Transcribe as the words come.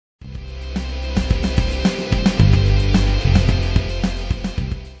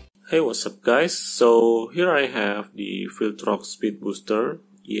Hey, what's up guys? So here I have the Viltrox Speedbooster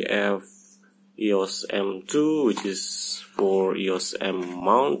EF-EOS M2, which is for EOS M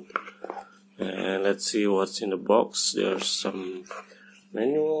mount. And let's see what's in the box. There's some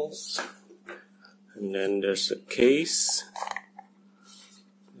manuals, and then there's a case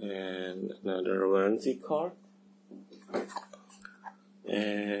and another warranty card.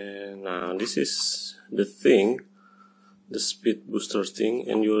 And now this is the thing, the Speedbooster thing,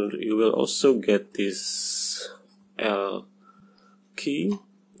 and you will also get this L key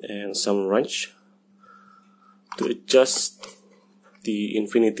and some wrench to adjust the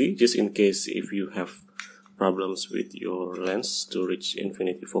infinity, just in case if you have problems with your lens to reach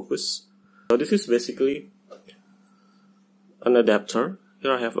infinity focus. So this is basically an adapter.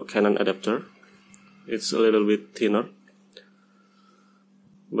 Here I have a Canon adapter. It's a little bit thinner,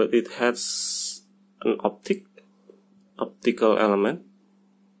 but it has an optical element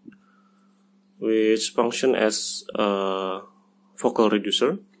which function as a focal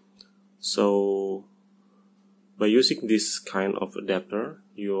reducer. So by using this kind of adapter,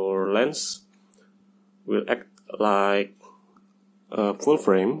 your lens will act like a full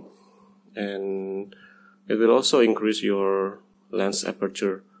frame, and it will also increase your lens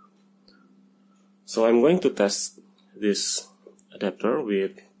aperture. So I'm going to test this adapter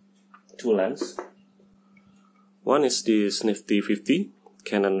with two lenses. One is this Nifty 50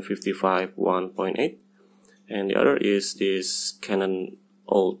 Canon 55 1.8, and the other is this Canon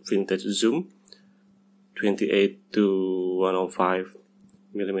old vintage zoom 28 to 105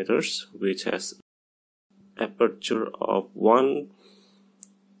 millimeters, which has aperture of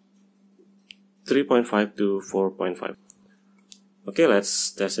 3.5 to 4.5. Okay,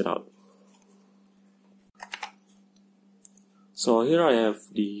 let's test it out. So here I have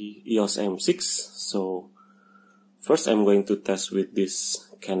the EOS M6. So first I'm going to test with this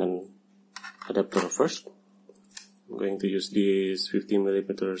Canon adapter first. I'm going to use this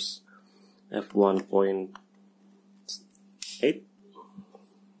 50mm f1.8,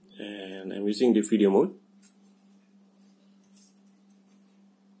 and I'm using the video mode.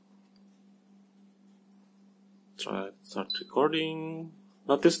 Start recording.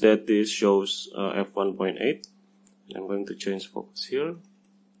 Notice that this shows f1.8. I'm going to change focus here.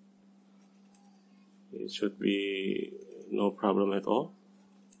 It should be no problem at all.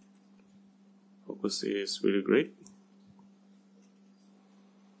 Focus is really great.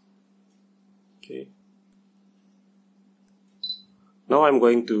 Okay. Now I'm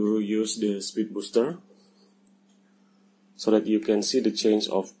going to use the Speedbooster so that you can see the change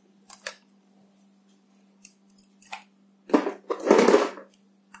of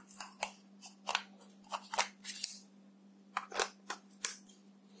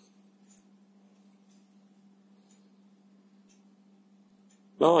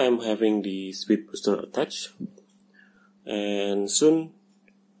Now I'm having the Speedbooster attached, and soon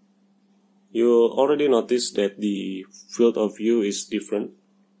you'll already notice that the field of view is different.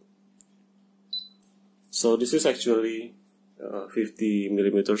 So this is actually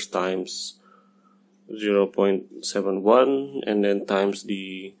 50mm times 0.71, and then times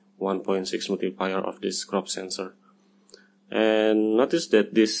the 1.6 multiplier of this crop sensor. And notice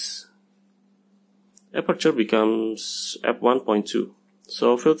that this aperture becomes f1.2.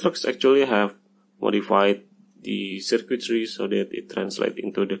 So Viltrox actually have modified the circuitry so that it translates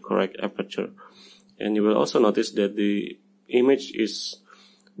into the correct aperture. And you will also notice that the image is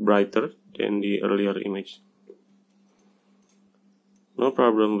brighter than the earlier image. No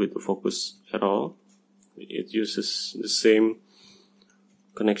problem with the focus at all. It uses the same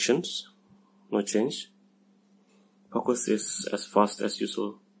connections, no change. Focus is as fast as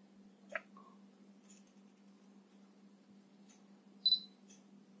usual.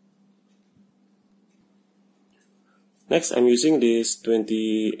 Next, I'm using this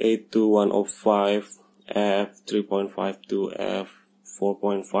 28 to 105 f3.5 to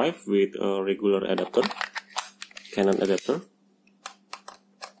f4.5 with a regular adapter, Canon adapter.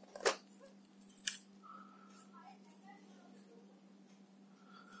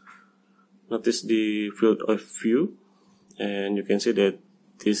 Notice the field of view, and you can see that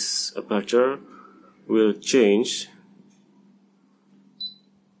this aperture will change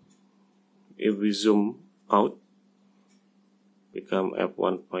if we zoom out. Become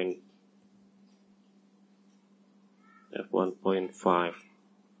f1.5.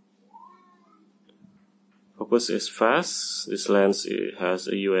 Focus is fast. This lens has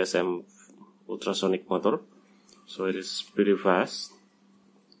a EOS M ultrasonic motor, so it is pretty fast.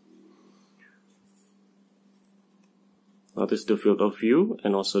 Notice the field of view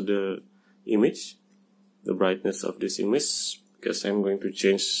and also the image. The brightness of this image because I'm going to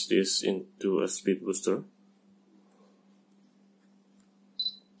change this into a speed booster.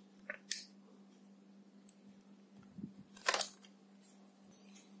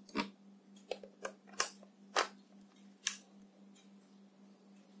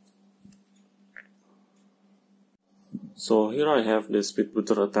 So here I have the speed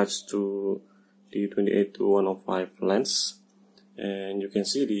booster attached to the 28-105 lens, and you can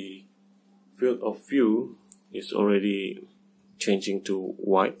see the field of view is already changing to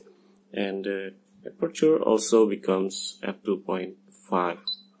white, and the aperture also becomes f2.5.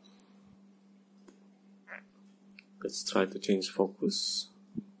 Let's try to change focus.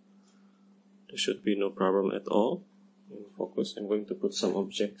 There should be no problem at all in focus. I'm going to put some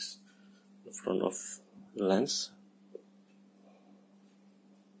objects in front of the lens.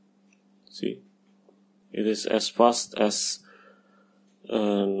 See, it is as fast as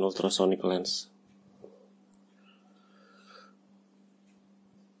an ultrasonic lens.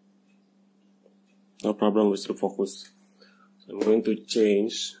 No problem with the focus. So I'm going to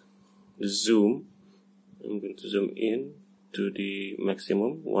change the zoom. I'm going to zoom in to the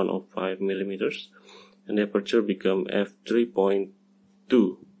maximum 105 millimeters, and the aperture become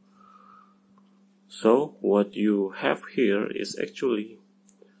f3.2. So what you have here is actually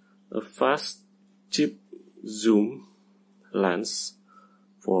a fast, cheap zoom lens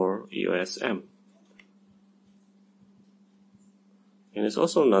for EOS M, and it's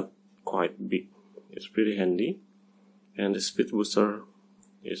also not quite big. It's pretty handy, and the speed booster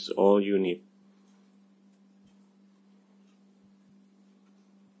is all you need.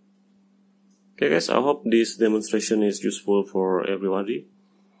 Okay guys, I hope this demonstration is useful for everybody,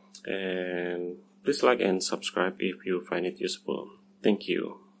 and please like and subscribe if you find it useful. Thank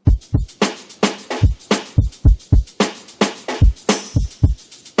you.